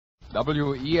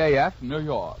WEAF, New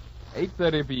York.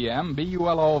 8:30 p.m.,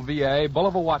 BULOVA,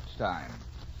 Boulevard Watch Time.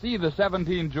 See the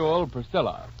 17-jewel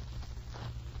Priscilla.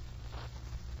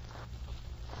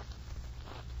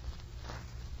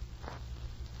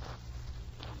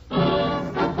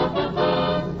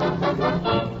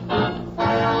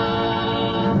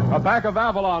 A pack of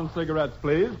Avalon cigarettes,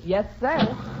 please. Yes, sir.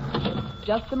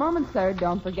 Just a moment, sir.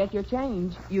 Don't forget your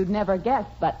change. You'd never guess,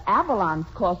 but Avalon's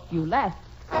cost you less.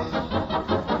 So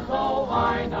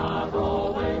why not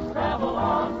always travel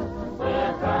on with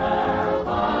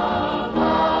Avalon?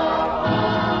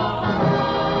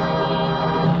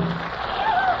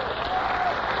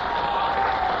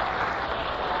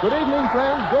 Good evening,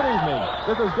 friends. Good evening.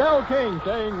 This is Del King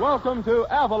saying welcome to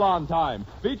Avalon Time,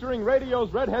 featuring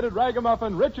radio's red-headed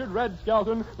ragamuffin Richard Red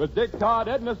Skelton with Dick Todd,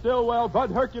 Edna Stillwell, Bud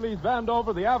Hercules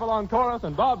Vandover, the Avalon Chorus,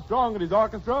 and Bob Strong and his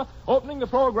orchestra, opening the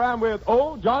program with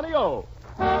Oh, Johnny O.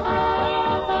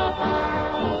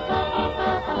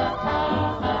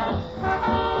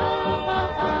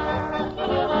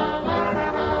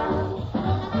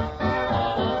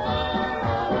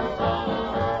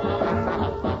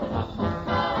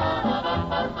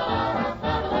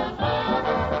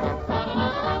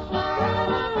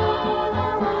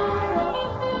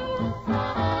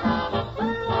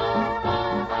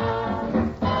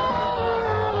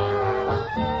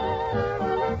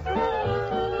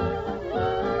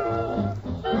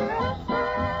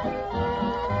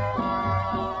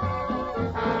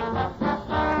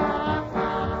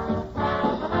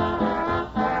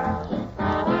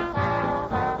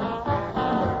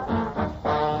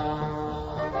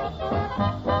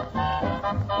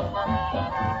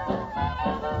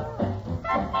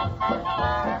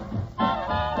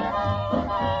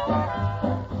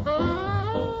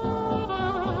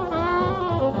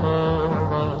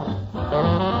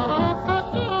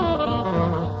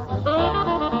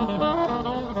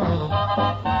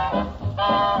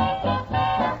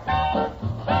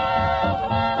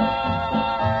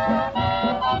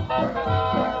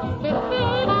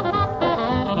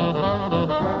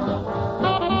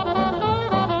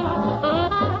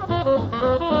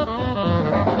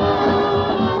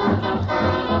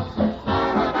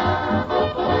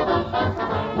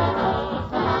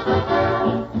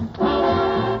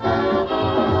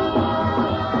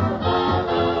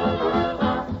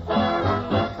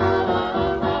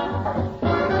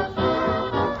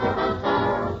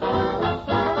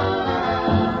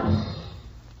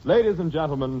 Ladies and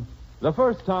gentlemen, the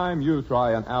first time you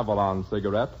try an Avalon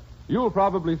cigarette, you'll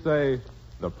probably say,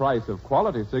 the price of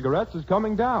quality cigarettes is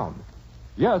coming down.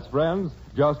 Yes, friends,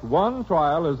 just one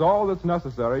trial is all that's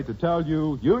necessary to tell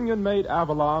you union-made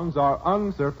Avalons are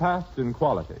unsurpassed in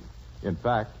quality. In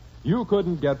fact, you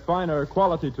couldn't get finer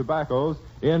quality tobaccos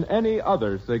in any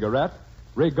other cigarette,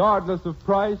 regardless of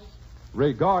price,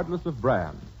 regardless of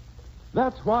brand.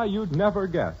 That's why you'd never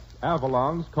guess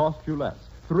Avalons cost you less,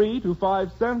 3 to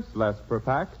 5 cents less per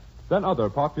pack than other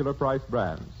popular price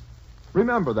brands.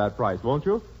 Remember that price, won't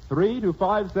you? 3 to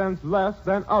 5 cents less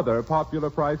than other popular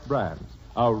price brands.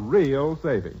 A real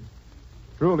saving.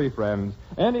 Truly, friends,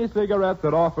 any cigarette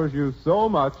that offers you so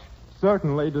much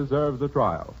certainly deserves a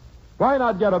trial. Why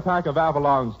not get a pack of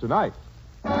Avalons tonight?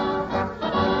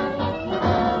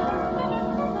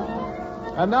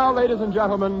 And now, ladies and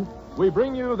gentlemen, we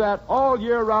bring you that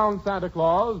all-year-round Santa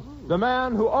Claus, the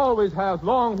man who always has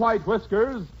long white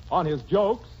whiskers on his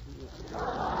jokes,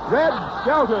 Red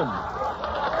Skelton.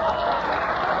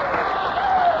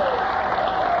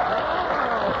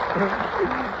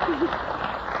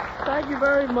 Thank you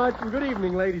very much, and good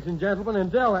evening, ladies and gentlemen.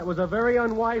 And, Del, that was a very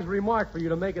unwise remark for you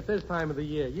to make at this time of the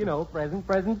year. You know, present,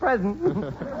 present, present.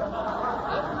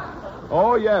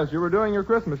 Oh, yes, you were doing your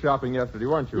Christmas shopping yesterday,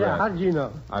 weren't you, Yeah, Red? how did you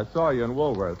know? I saw you in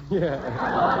Woolworth. Yeah.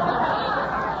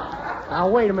 Now,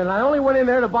 wait a minute. I only went in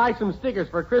there to buy some stickers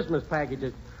for Christmas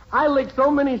packages. I licked so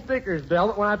many stickers, Del,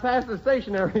 that when I passed the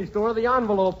stationery store, the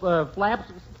envelope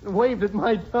flaps waved at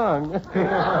my tongue.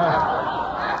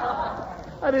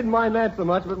 I didn't mind that so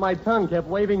much, but my tongue kept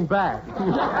waving back.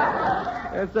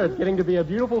 Yes, sir. It's getting to be a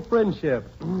beautiful friendship.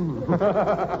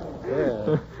 Yeah.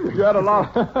 You had a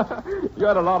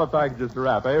lot of packages to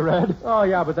wrap, eh, Red? Oh,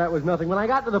 yeah, but that was nothing. When I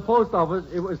got to the post office,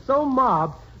 it was so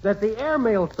mobbed that the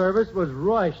airmail service was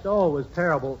rushed. Oh, it was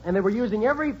terrible. And they were using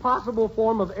every possible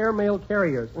form of airmail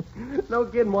carriers. No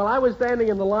kidding. While I was standing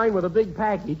in the line with a big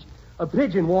package, a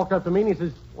pigeon walked up to me and he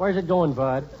says, "Where's it going,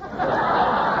 bud?"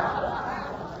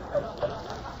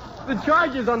 The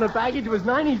charges on the package was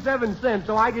 97 cents,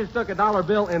 so I just took a dollar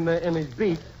bill in his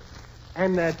beak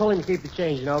and told him to keep the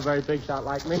change, you know, a very big shot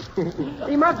like me.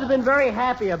 He must have been very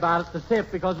happy about it, the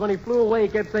tip, because when he flew away, he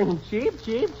kept saying, "Cheap,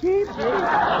 cheap, cheap,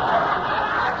 cheap."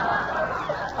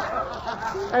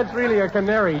 That's really a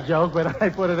canary joke, but I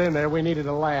put it in there. We needed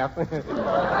a laugh.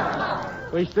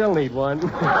 We still need one.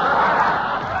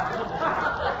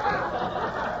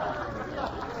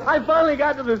 I finally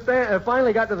got to the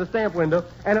stamp window,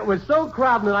 and it was so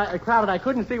crowded I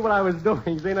couldn't see what I was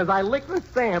doing. Then as I licked the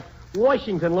stamp,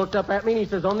 Washington looked up at me and he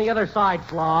says, "On the other side,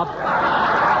 slob."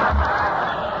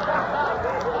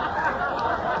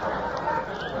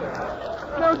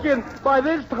 No kidding. By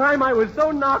this time, I was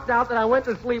so knocked out that I went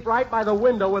to sleep right by the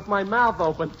window with my mouth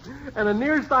open. And a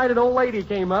nearsighted old lady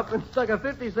came up and stuck a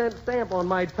 50-cent stamp on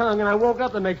my tongue, and I woke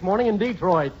up the next morning in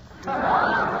Detroit.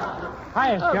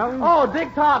 Hiya, Skelton. Oh,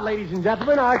 Dick Todd, ladies and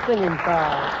gentlemen, our singing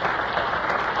star.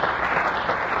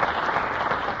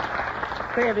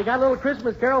 Say, have you got a little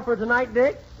Christmas carol for tonight,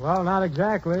 Dick? Well, not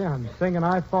exactly. I'm singing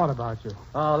I Thought About You.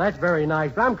 Oh, that's very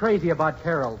nice, but I'm crazy about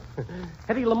carols.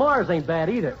 Eddie Lamar's ain't bad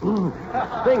either.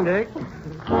 Sing, Dick.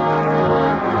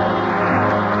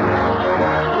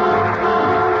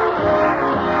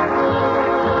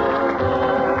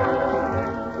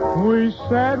 We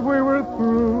said we were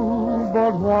through,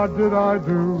 but what did I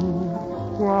do?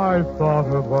 I thought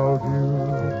about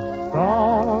you,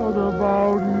 thought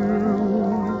about you.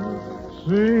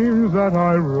 Seems that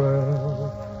I read,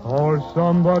 or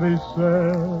somebody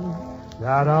said,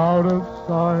 that out of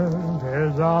sight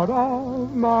is out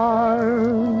of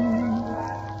mind.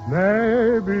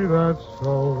 Maybe that's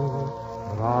so,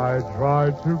 but I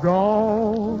tried to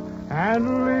go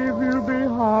and leave you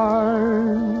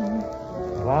behind.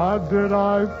 What did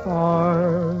I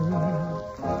find?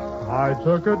 I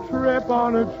took a trip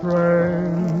on a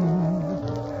train,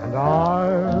 and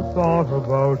I thought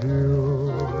about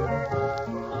you.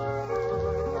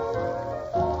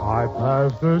 I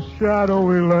passed a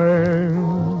shadowy lane,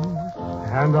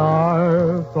 and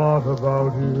I thought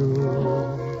about you.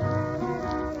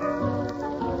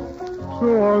 2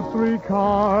 or 3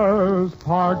 cars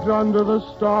parked under the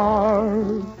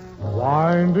stars,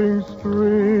 winding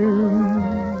stream,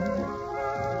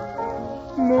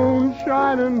 moon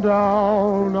shining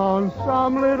down on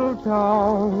some little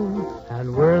town,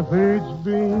 and with each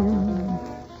beam,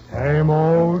 same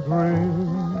old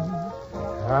dream.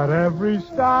 At every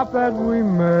stop that we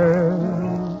made,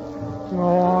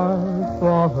 oh, I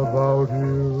thought about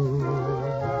you.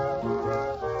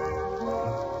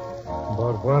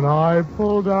 But when I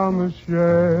pulled down the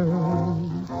shade,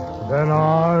 then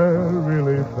I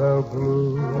really felt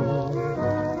blue.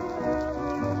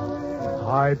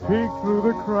 I peeked through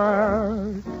the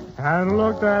crack and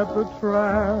looked at the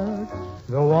track,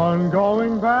 the one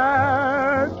going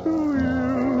back to you.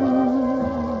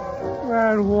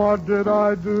 And what did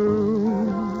I do?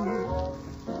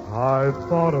 I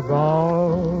thought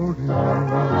about you.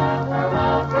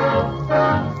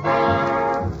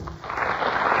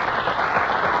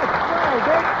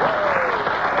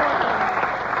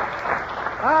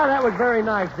 Ah, that was very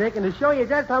nice, Dick. And to show you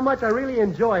just how much I really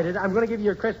enjoyed it, I'm going to give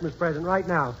you a Christmas present right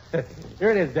now.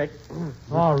 Here it is, Dick.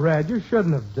 Oh, Red, you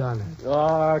shouldn't have done it.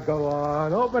 Oh, go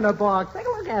on. Open the box. Take a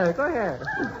look at it. Go ahead.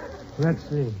 Let's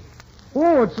see.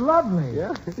 Oh, it's lovely.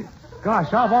 Yeah?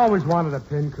 Gosh, I've always wanted a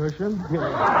pincushion. But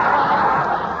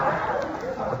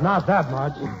not that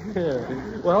much.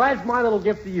 Well, that's my little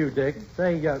gift to you, Dick.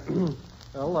 Say, you got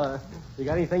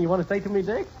anything you want to say to me,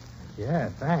 Dick? Yeah,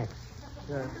 thanks.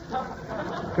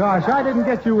 Gosh, I didn't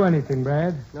get you anything,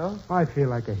 Brad. No? I feel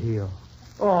like a heel.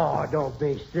 Oh, don't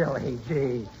be silly,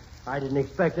 gee. I didn't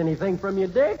expect anything from you,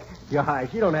 Dick.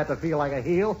 Gosh, you don't have to feel like a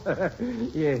heel.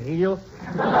 You heel.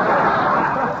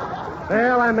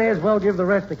 Well, I may as well give the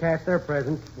rest of the cast their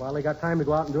presents while they got time to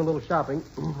go out and do a little shopping.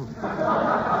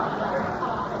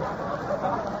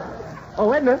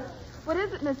 Oh, Edna. What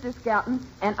is it, Mr. Skelton?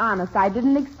 And honest, I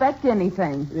didn't expect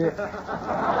anything. Yeah.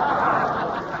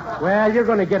 Well, you're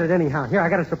going to get it anyhow. Here, I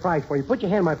got a surprise for you. Put your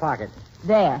hand in my pocket.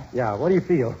 There. Yeah, what do you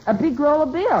feel? A big roll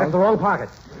of That's bills. the wrong pocket.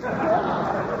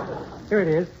 Here it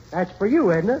is. That's for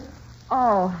you, Edna.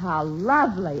 Oh, how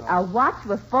lovely. A watch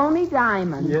with phony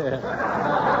diamonds. Yeah.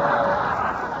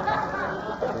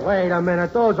 Wait a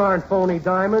minute. Those aren't phony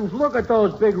diamonds. Look at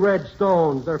those big red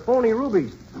stones. They're phony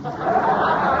rubies.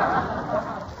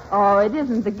 Oh, it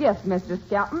isn't the gift, Mr.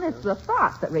 Skelton. It's the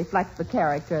thought that reflects the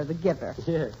character of the giver.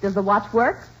 Yeah. Does the watch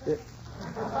work?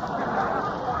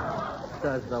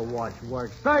 Does the watch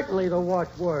work? Certainly the watch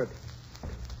works.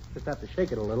 Just have to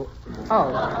shake it a little.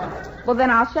 Oh. Well, then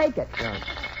I'll shake it.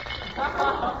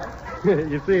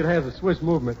 You see, it has a Swiss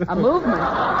movement. A movement.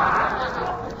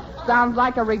 Sounds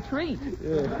like a retreat.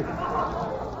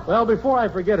 Yeah. Well, before I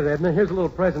forget it, Edna, here's a little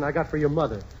present I got for your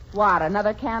mother. What,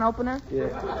 another can opener? Yeah.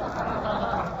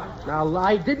 Now,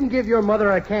 I didn't give your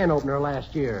mother a can opener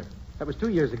last year. That was 2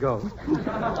 years ago.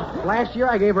 Last year,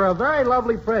 I gave her a very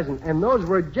lovely present, and those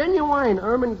were genuine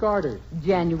ermine garters.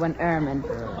 Genuine ermine.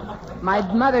 My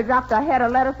mother dropped a head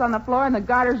of lettuce on the floor, and the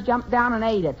garters jumped down and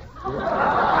ate it.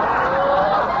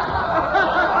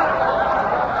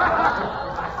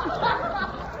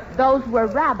 Those were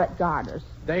rabbit garters.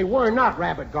 They were not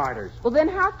rabbit garters. Well, then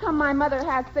how come my mother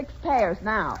has 6 pairs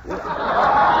now?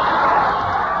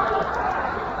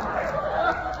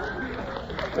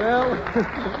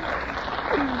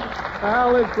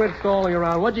 Well, let's quit stalling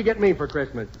around. What'd you get me for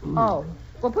Christmas? Oh.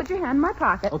 Well, put your hand in my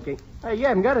pocket. Okay. Hey, you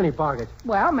haven't got any pockets.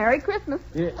 Well, Merry Christmas.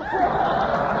 Yeah.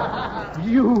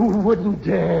 You wouldn't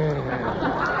dare.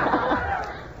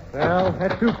 Well,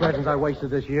 that's 2 presents I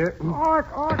wasted this year. Ork,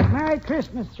 Merry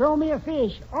Christmas, throw me a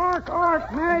fish. Ork,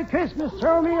 Merry Christmas,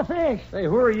 throw me a fish. Hey,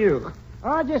 who are you?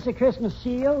 Oh, just a Christmas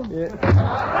seal. Yeah.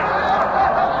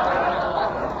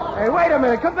 Hey, wait a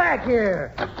minute. Come back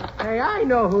here. Hey, I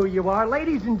know who you are.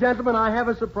 Ladies and gentlemen, I have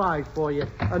a surprise for you.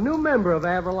 A new member of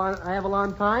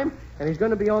Avalon Time, and he's going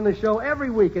to be on the show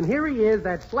every week. And here he is,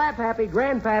 that slap-happy,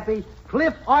 grandpappy,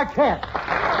 Cliff Arquette.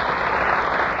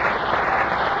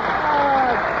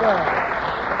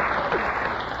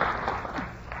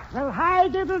 Well, hi,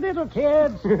 diddle,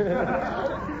 kids.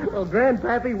 Well,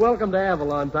 Grandpappy, welcome to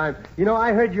Avalon Time. You know,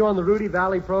 I heard you on the Rudy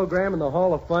Valley program in the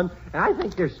Hall of Fun, and I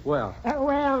think you're swell.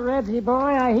 Well, Reggie boy,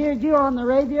 I heard you on the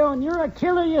radio, and you're a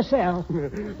killer yourself.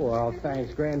 Well,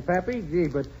 thanks, Grandpappy. Gee,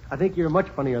 but I think you're much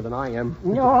funnier than I am.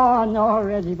 No,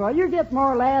 Reggie boy. You get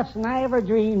more laughs than I ever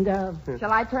dreamed of.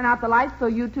 Shall I turn out the lights so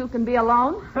you two can be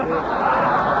alone?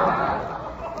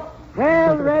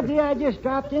 Well, Reggie, I just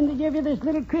dropped in to give you this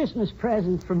little Christmas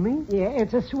present. From me? Yeah,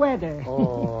 it's a sweater.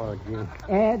 Oh, gee.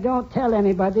 Don't tell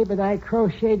anybody, but I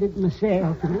crocheted it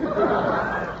myself.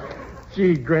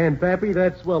 Gee, Grandpappy,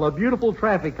 that's swell. A beautiful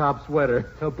traffic cop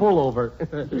sweater. A pullover.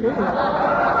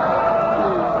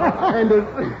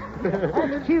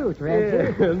 That's cute,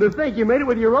 Reggie. Yeah, and to think you made it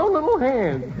with your own little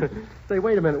hand. Say,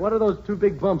 wait a minute. What are those 2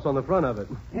 big bumps on the front of it?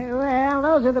 Well,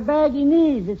 those are the baggy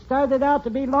knees. It started out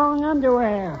to be long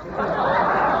underwear.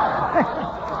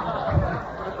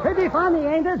 Pretty funny,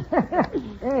 ain't it?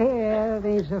 Yeah, it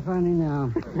ain't so funny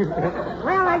now.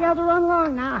 Well, I got to run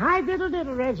along now. Hi, diddle,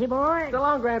 Reggie boy. So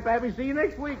long, Grandpappy. See you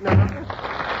next week now.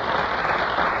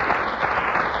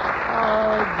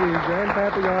 Oh, gee,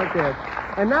 Grandpappy Arquette.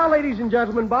 And now, ladies and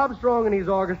gentlemen, Bob Strong and his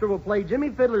orchestra will play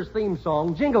Jimmy Fiddler's theme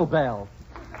song, Jingle Bell.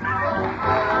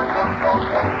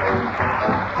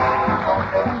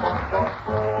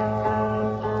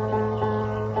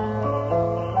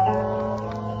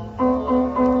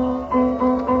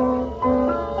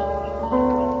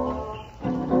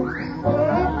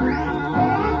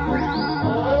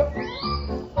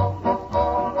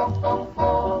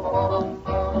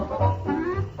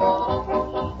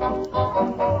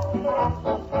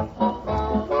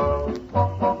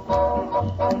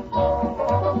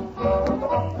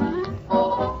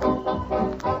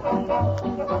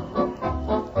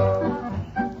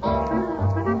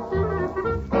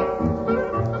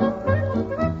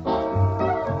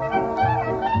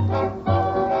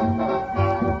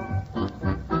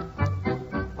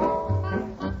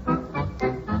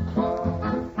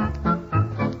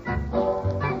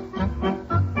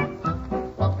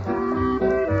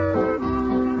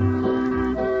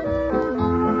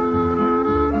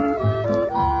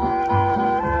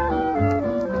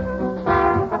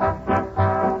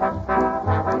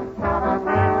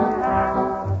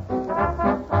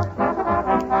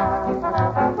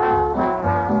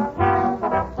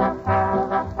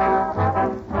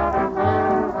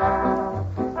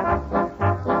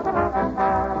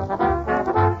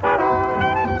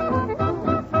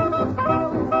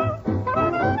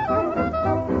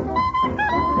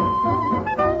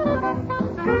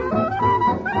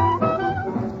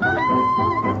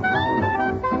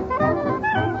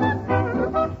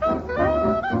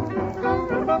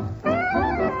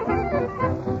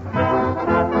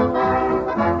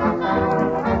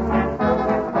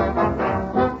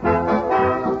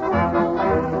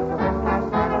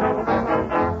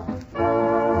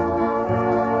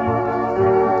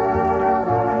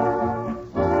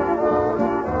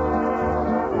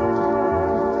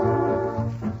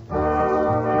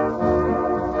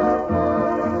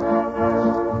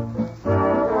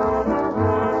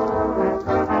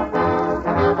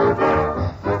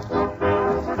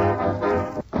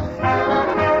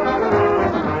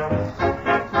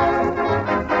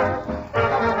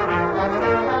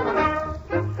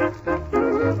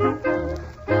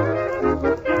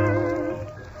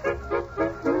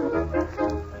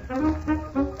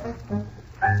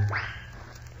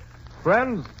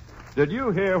 Friends, Did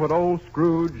you hear what old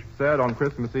Scrooge said on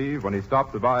Christmas Eve when he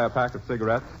stopped to buy a pack of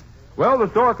cigarettes? Well, the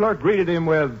store clerk greeted him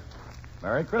with,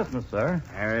 Merry Christmas, sir.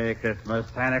 Merry Christmas,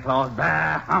 Santa Claus.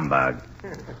 Bah, humbug.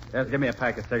 Just give me a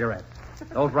pack of cigarettes.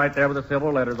 Those right there with the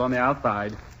silver letters on the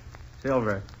outside.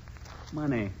 Silver.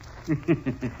 Money.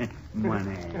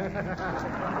 Money.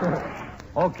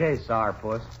 Okay,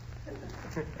 Sourpuss.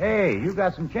 Hey, you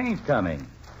got some change coming.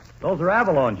 Those are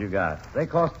Avalons you got. They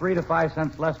cost 3 to 5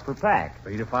 cents less per pack.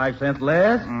 3 to 5 cents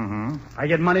less? Mm-hmm. I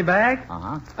get money back?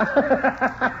 Uh-huh.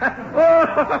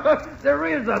 Oh, there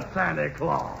is a Santa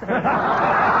Claus.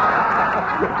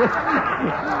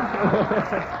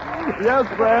 yes,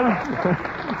 friends.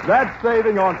 That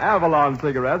saving on Avalon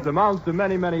cigarettes amounts to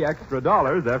many, many extra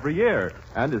dollars every year.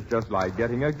 And it's just like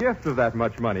getting a gift of that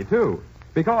much money, too.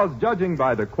 Because judging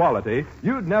by the quality,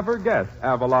 you'd never guess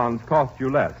Avalons cost you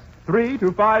less. 3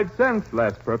 to 5 cents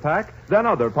less per pack than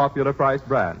other popular price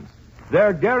brands.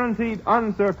 They're guaranteed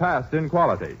unsurpassed in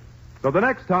quality. So the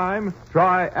next time,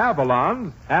 try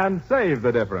Avalons and save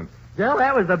the difference. Del,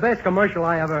 that was the best commercial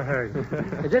I ever heard.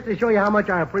 Just to show you how much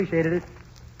I appreciated it,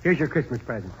 here's your Christmas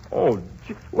present. Oh,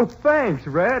 well, thanks,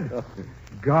 Red.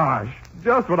 Gosh,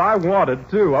 just what I wanted,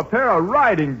 too. A pair of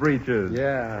riding breeches.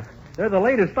 Yeah. They're the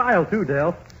latest style, too,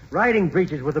 Del. Riding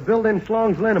breeches with a built-in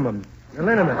Schlong's liniment.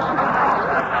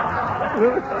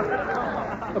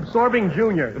 Absorbing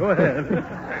Junior. Go ahead.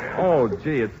 Oh,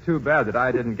 gee, it's too bad that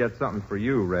I didn't get something for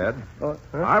you, Red. Huh?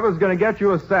 I was going to get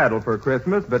you a saddle for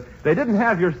Christmas, but they didn't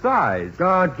have your size.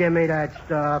 Don't give me that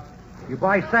stuff. You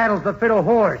buy saddles that fit a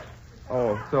horse.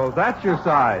 Oh, so that's your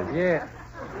size. Yeah.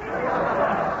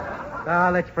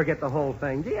 Let's forget the whole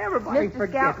thing. Gee, everybody Mr.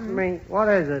 forgets Skelton. me. What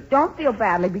is it? Don't feel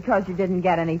badly because you didn't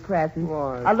get any presents.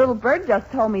 Why? A little bird just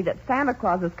told me that Santa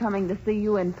Claus is coming to see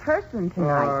you in person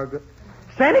tonight.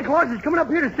 Santa Claus is coming up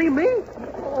here to see me?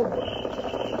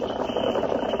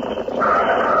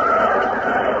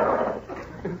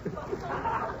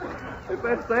 If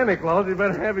that's Santa Claus, he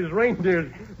better have his reindeer's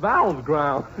valves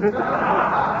ground.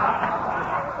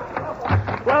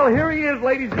 Well, here he is,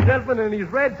 ladies and gentlemen, and he's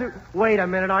red to... Wait a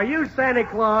minute, are you Santa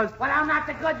Claus? Well, I'm not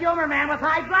the good humor man with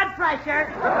high blood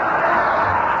pressure.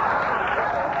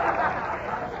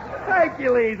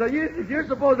 Hercules, if you're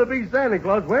supposed to be Santa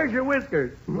Claus, where's your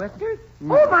whiskers? Whiskers?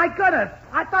 Oh, my goodness.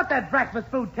 I thought that breakfast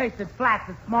food tasted flat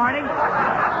this morning.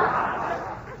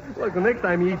 Look, the next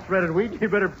time you eat shredded wheat, you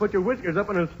better put your whiskers up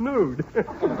in a snood. Say,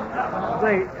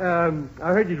 I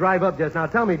heard you drive up just now.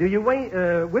 Tell me, do you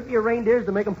whip your reindeers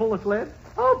to make them pull a sled?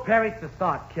 Oh, perish the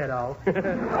thought, kiddo.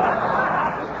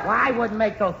 Why, I wouldn't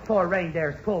make those poor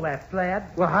reindeers pull that sled.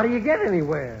 Well, how do you get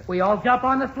anywhere? We all jump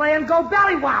on the sleigh and go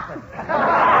belly whopping.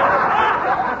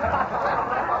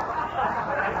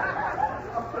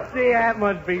 See, that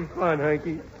must be fun,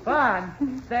 Hunky.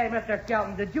 Fun? Say, Mr.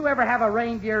 Skelton, did you ever have a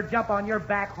reindeer jump on your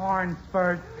back horns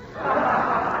first?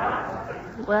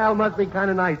 Well, must be kind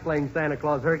of nice playing Santa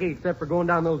Claus, Herky, except for going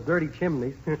down those dirty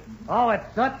chimneys. Oh, it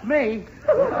suits me.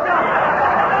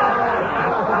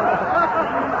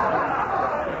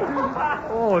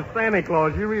 Oh, Santa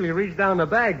Claus, you really reached down the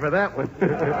bag for that one.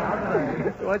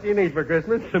 What do you need for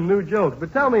Christmas? Some new jokes.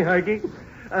 But tell me, Herky,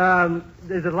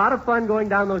 is it a lot of fun going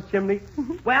down those chimneys?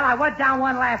 Well, I went down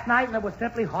one last night, and it was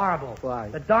simply horrible. Why?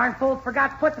 The darn fools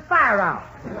forgot to put the fire out.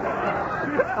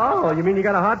 Oh, you mean you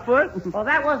got a hot foot? Well,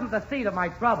 that wasn't the seed of my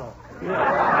trouble.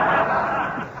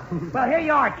 Well, here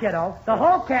you are, kiddo. The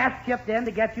whole cast chipped in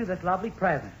to get you this lovely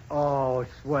present. Oh,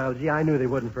 swell. Gee, I knew they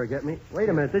wouldn't forget me. Wait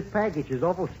a minute. This package is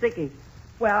awful sticky.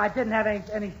 Well, I didn't have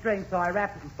any string, so I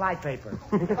wrapped it in fly paper.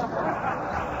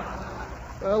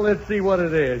 Well, let's see what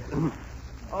it is.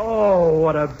 Oh,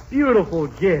 what a beautiful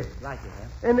gift. Like it,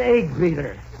 huh? An egg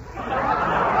beater.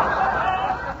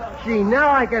 Gee,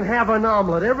 now I can have an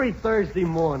omelet every Thursday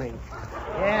morning.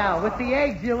 Yeah, with the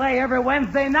eggs you lay every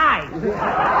Wednesday night.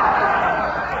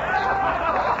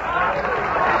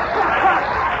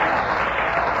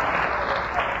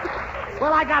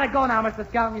 Well, I gotta go now, Mr.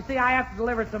 Skelton. You see, I have to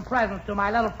deliver some presents to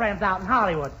my little friends out in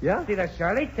Hollywood. Yeah? See, there's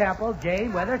Shirley Temple,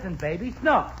 Jane Withers, and Baby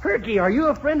Snook. Herky, are you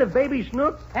a friend of Baby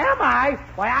Snook? Am I?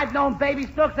 Why, I've known Baby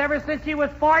Snooks ever since she was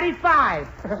 45.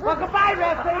 Well, goodbye,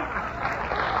 Rusty.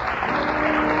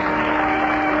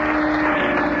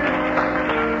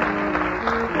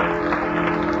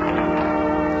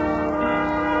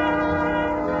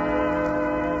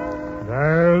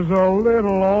 There's a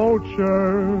little old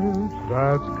church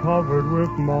that's covered with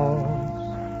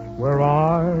moss, where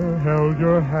I held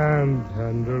your hand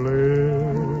tenderly.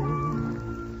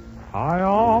 I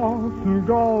often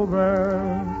go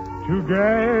there to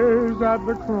gaze at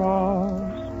the cross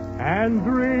and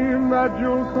dream that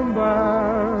you'll come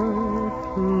back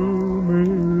to me.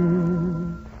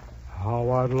 How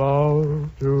I'd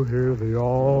love to hear the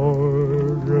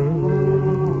organ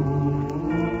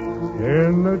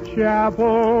in the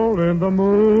chapel in the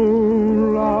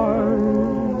moonlight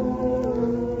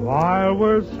while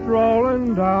we're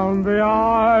strolling down the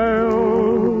aisle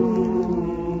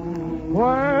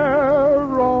where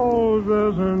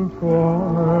roses entwine.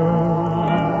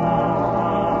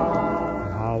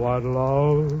 How I'd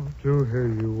love to hear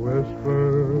you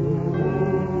whisper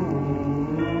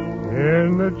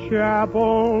in the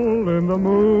chapel in the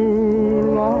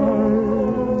moonlight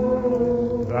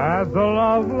that the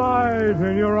love light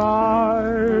in your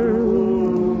eyes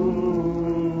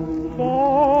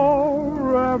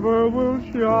forever will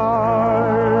shine.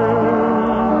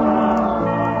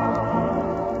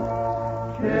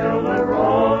 Till the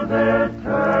roses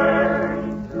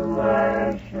turn to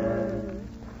ashes,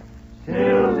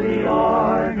 till the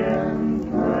organ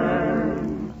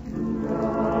turns to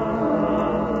dust.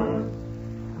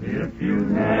 If you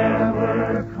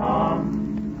never come,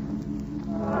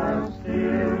 I'll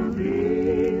still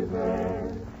be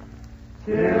there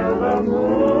till the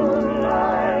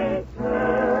moonlight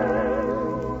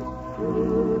turns to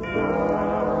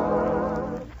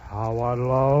dust. How I'd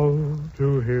love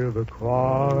to hear the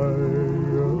choir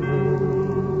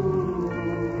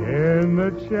in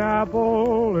the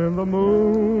chapel in the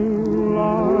moonlight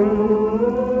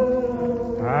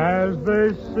as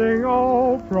they sing,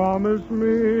 oh, promise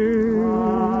me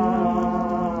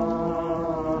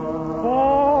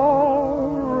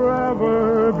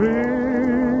forever be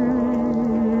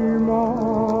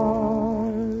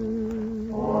mine.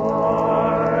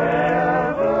 Forever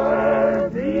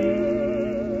be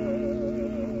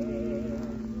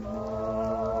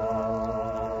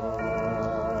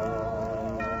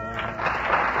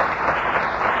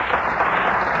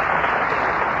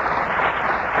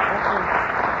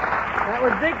That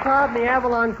was Dick Cobb and the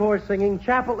Avalon Chorus singing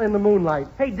Chapel in the Moonlight.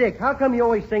 Hey, Dick, how come you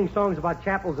always sing songs about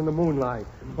chapels in the moonlight?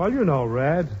 Well, you know,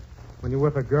 Red, when you're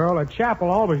with a girl, a chapel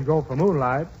always go for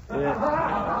moonlight.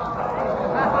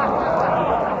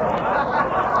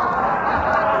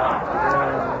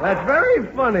 That's very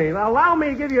funny. Allow me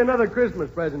to give you another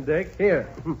Christmas present, Dick. Here.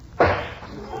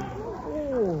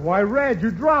 Oh, why, Red,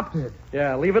 you dropped it.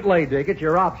 Yeah, leave it lay, Dick. It's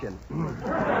your option.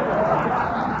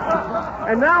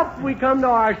 And now we come to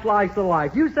our slice of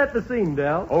life. You set the scene,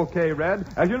 Del. Okay, Red.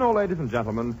 As you know, ladies and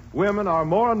gentlemen, women are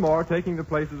more and more taking the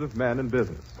places of men in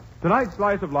business. Tonight's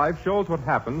slice of life shows what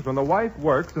happens when the wife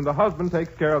works and the husband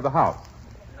takes care of the house.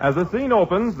 As the scene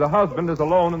opens, the husband is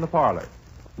alone in the parlor.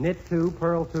 Knit 2,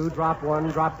 purl 2, drop 1,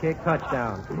 drop kick,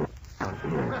 touchdown.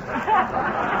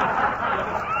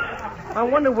 I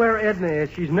wonder where Edna is.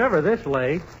 She's never this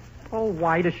late. Oh,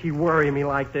 why does she worry me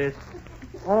like this?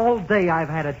 All day I've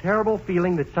had a terrible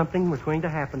feeling that something was going to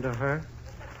happen to her.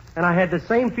 And I had the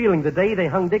same feeling the day they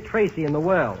hung Dick Tracy in the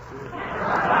well.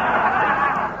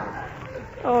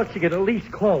 Oh, she could at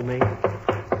least call me.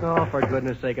 Oh, for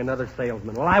goodness sake, another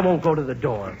salesman. Well, I won't go to the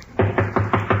door.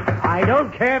 I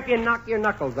don't care if you knock your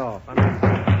knuckles off. Hey,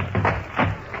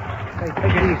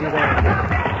 take it easy there.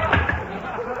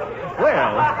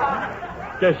 Well,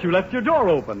 guess you left your door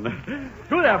open.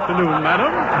 Good afternoon,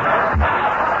 madam.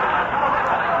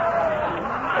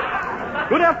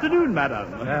 Good afternoon, madam.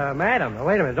 Madam,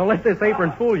 wait a minute. Don't let this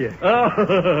apron fool you. Oh,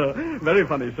 very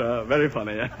funny, sir. Very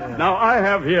funny. Now, I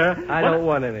have here... I don't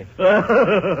want any.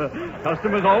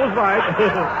 Customer's always right.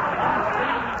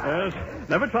 Yes.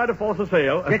 Never try to force a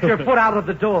sale. Get your foot out of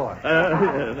the door.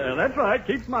 That's right.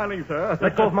 Keep smiling, sir.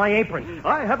 Let go of my apron.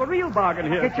 I have a real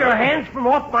bargain here. Get your hands from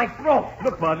off my throat.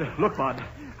 Look, Bud.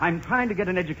 I'm trying to get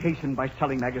an education by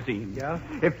selling magazines. Yeah?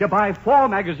 If you buy 4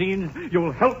 magazines,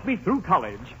 you'll help me through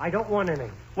college. I don't want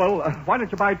any. Well, why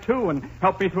don't you buy 2 and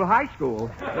help me through high school?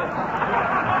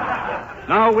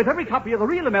 Now, with every copy of the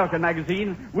Real American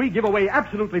magazine, we give away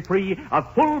absolutely free a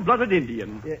full-blooded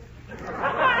Indian. Yeah.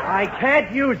 I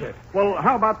can't use it. Well,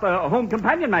 how about the Home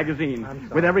Companion magazine?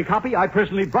 With every copy, I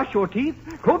personally brush your teeth,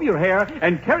 comb your hair,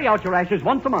 and carry out your ashes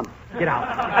once a month. Get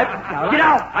out. Get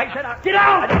out! I said out. Get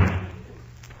out!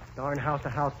 Darn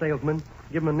house-to-house salesman.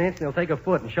 Give him an inch and he'll take a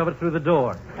foot and shove it through the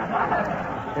door.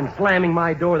 And slamming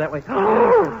my door that way.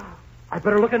 I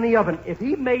better look in the oven. If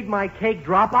he made my cake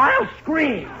drop, I'll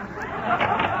scream.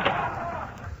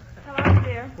 Hello,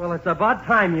 dear. Well, it's about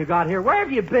time you got here. Where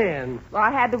have you been? Well,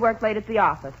 I had to work late at the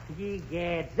office. Ye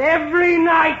gads. Every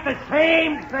night the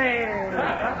same thing.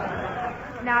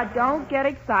 Now, don't get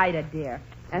excited, dear.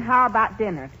 And how about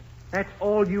dinner? That's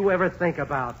all you ever think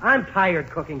about. I'm tired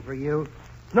cooking for you.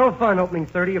 It's no fun opening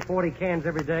 30 or 40 cans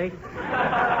every day.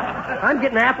 I'm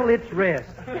getting apple its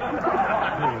rest.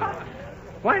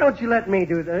 Why don't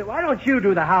you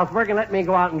do the housework and let me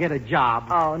go out and get a job?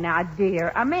 Oh, now,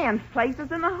 dear, a man's place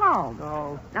is in the home.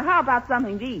 Oh. Now, how about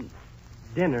something to eat?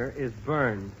 Dinner is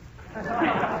burned.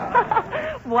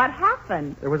 What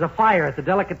happened? There was a fire at the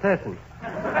delicatessen.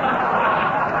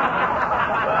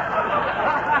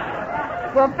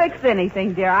 Well, fix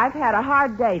anything, dear. I've had a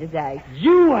hard day today.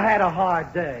 You had a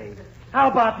hard day. How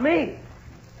about me?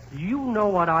 You know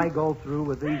what I go through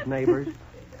with these neighbors?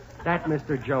 That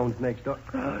Mr. Jones next door.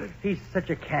 He's such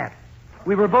a cat.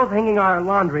 We were both hanging our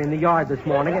laundry in the yard this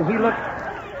morning, and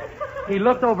he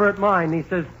looked over at mine, and he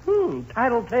says,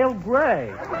 tattletale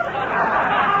gray.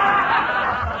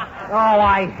 Oh,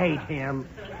 I hate him.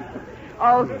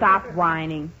 Oh, stop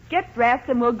whining. Get dressed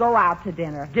and we'll go out to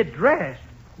dinner. Get dressed?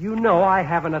 You know I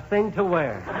haven't a thing to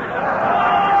wear.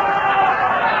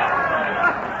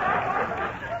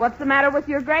 What's the matter with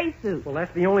your gray suit? Well,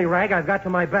 that's the only rag I've got to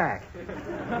my back.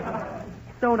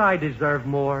 Don't I deserve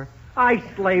more? I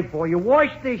slave for you,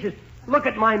 wash dishes. Look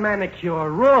at my manicure,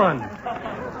 ruined.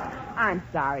 I'm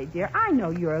sorry, dear. I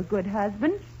know you're a good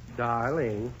husband.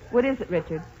 Darling. What is it,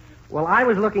 Richard? Well, I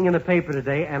was looking in the paper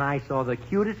today, and I saw the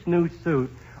cutest new suit.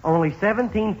 Only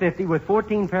 $17.50 with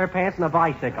 14 pair of pants and a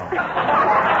bicycle.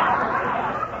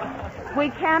 We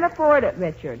can't afford it,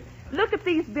 Richard. Look at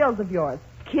these bills of yours.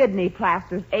 Kidney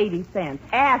plasters, 80 cents.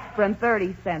 Aspirin,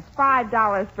 30 cents.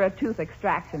 $5 for a tooth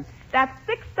extraction. That's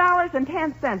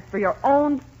 $6.10 for your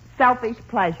own selfish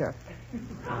pleasure.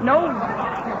 No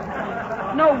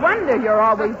wonder you're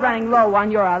always running low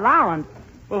on your allowance.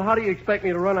 Well, how do you expect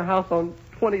me to run a house on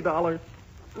 $20?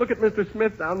 Look at Mr.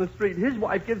 Smith down the street. His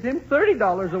wife gives him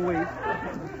 $30 a week.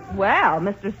 Well,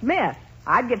 Mr. Smith,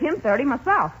 I'd give him 30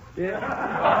 myself. Yeah.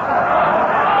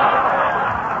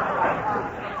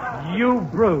 You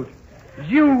brute.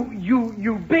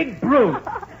 You big brute.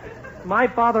 My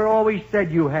father always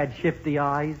said you had shifty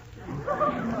eyes.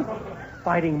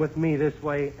 Fighting with me this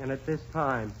way and at this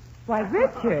time. Why,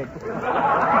 Richard.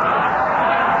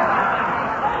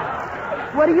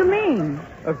 What do you mean?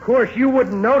 Of course, you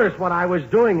wouldn't notice what I was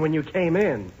doing when you came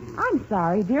in. I'm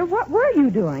sorry, dear. What were you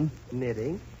doing?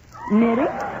 Knitting. Knitting?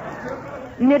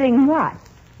 Knitting what?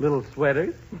 Little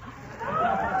sweaters.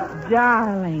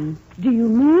 Darling, do you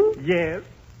mean? Yes.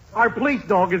 Our police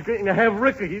dog is going to have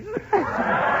rickeys.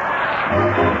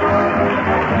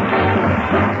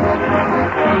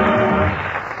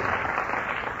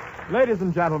 Ladies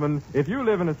and gentlemen, if you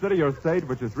live in a city or state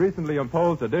which has recently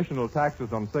imposed additional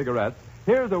taxes on cigarettes,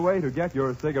 here's a way to get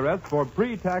your cigarettes for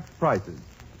pre-tax prices.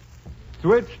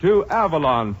 Switch to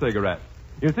Avalon cigarettes.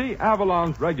 You see,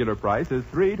 Avalon's regular price is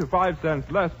 3 to 5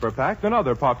 cents less per pack than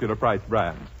other popular price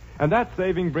brands. And that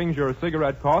saving brings your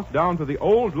cigarette cost down to the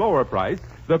old lower price,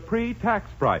 the pre-tax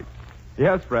price.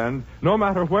 Yes, friends, no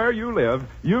matter where you live,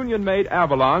 union-made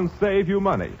Avalon save you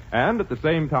money and at the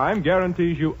same time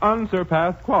guarantees you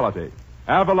unsurpassed quality.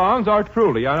 Avalons are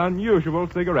truly an unusual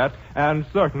cigarette and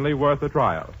certainly worth a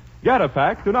trial. Get a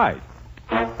pack tonight.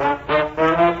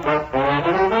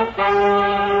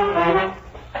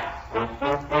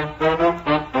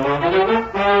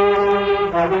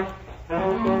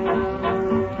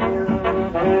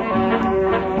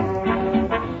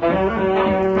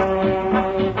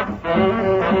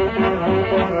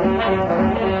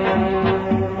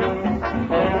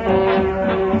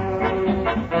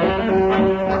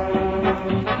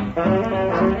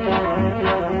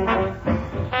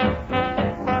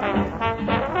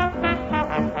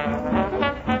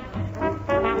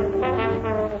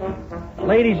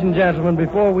 Ladies and gentlemen,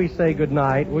 before we say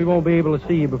goodnight, we won't be able to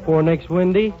see you before next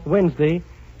Wednesday.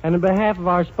 And on behalf of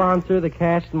our sponsor, the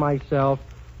cast, and myself,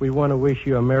 we want to wish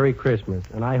you a Merry Christmas.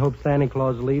 And I hope Santa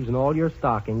Claus leaves in all your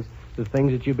stockings the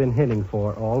things that you've been hitting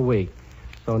for all week.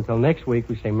 So until next week,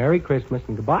 we say Merry Christmas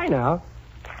and goodbye now.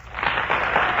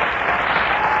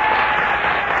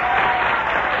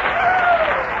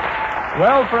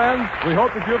 Well, friends, we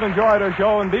hope that you've enjoyed our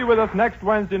show and be with us next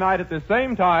Wednesday night at the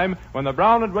same time when the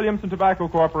Brown & Williamson Tobacco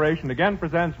Corporation again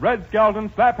presents Red Skelton,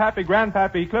 Slap Happy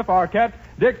Grandpappy, Cliff Arquette,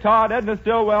 Dick Todd, Edna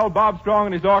Stillwell, Bob Strong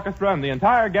and his orchestra, and the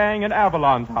entire gang in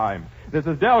Avalon time. This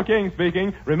is Del King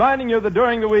speaking, reminding you that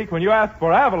during the week when you ask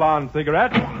for Avalon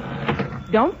cigarettes,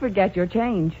 don't forget your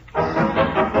change. So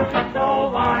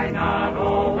why not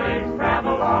always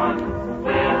travel on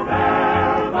with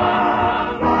Avalon?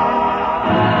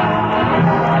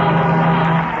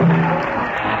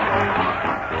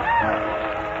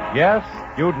 Yes,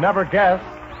 you'd never guess,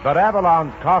 but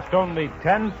Avalon's cost only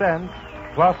 10 cents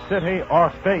plus city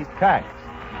or state tax.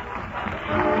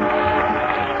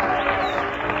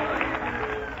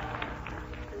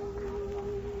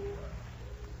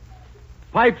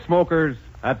 Pipe smokers,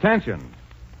 attention.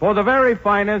 For the very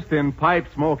finest in pipe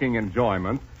smoking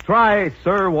enjoyment, try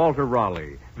Sir Walter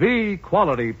Raleigh, the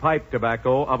quality pipe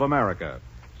tobacco of America.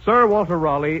 Sir Walter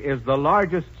Raleigh is the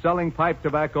largest selling pipe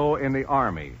tobacco in the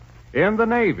Army, in the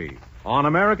Navy, on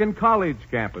American college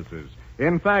campuses.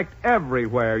 In fact,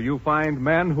 everywhere you find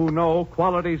men who know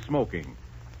quality smoking.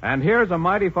 And here's a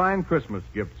mighty fine Christmas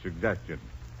gift suggestion.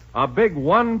 A big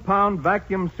 1-pound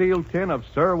vacuum-sealed tin of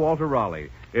Sir Walter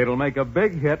Raleigh. It'll make a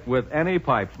big hit with any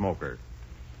pipe smoker.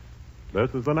 This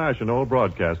is the National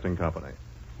Broadcasting Company.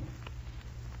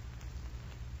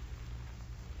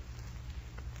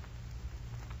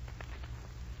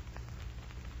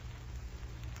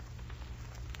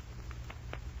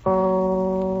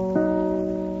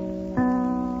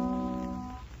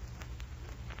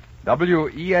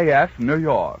 WEAF, New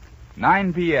York.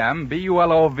 9 p.m.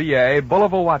 BULOVA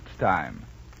Boulevard Watch Time.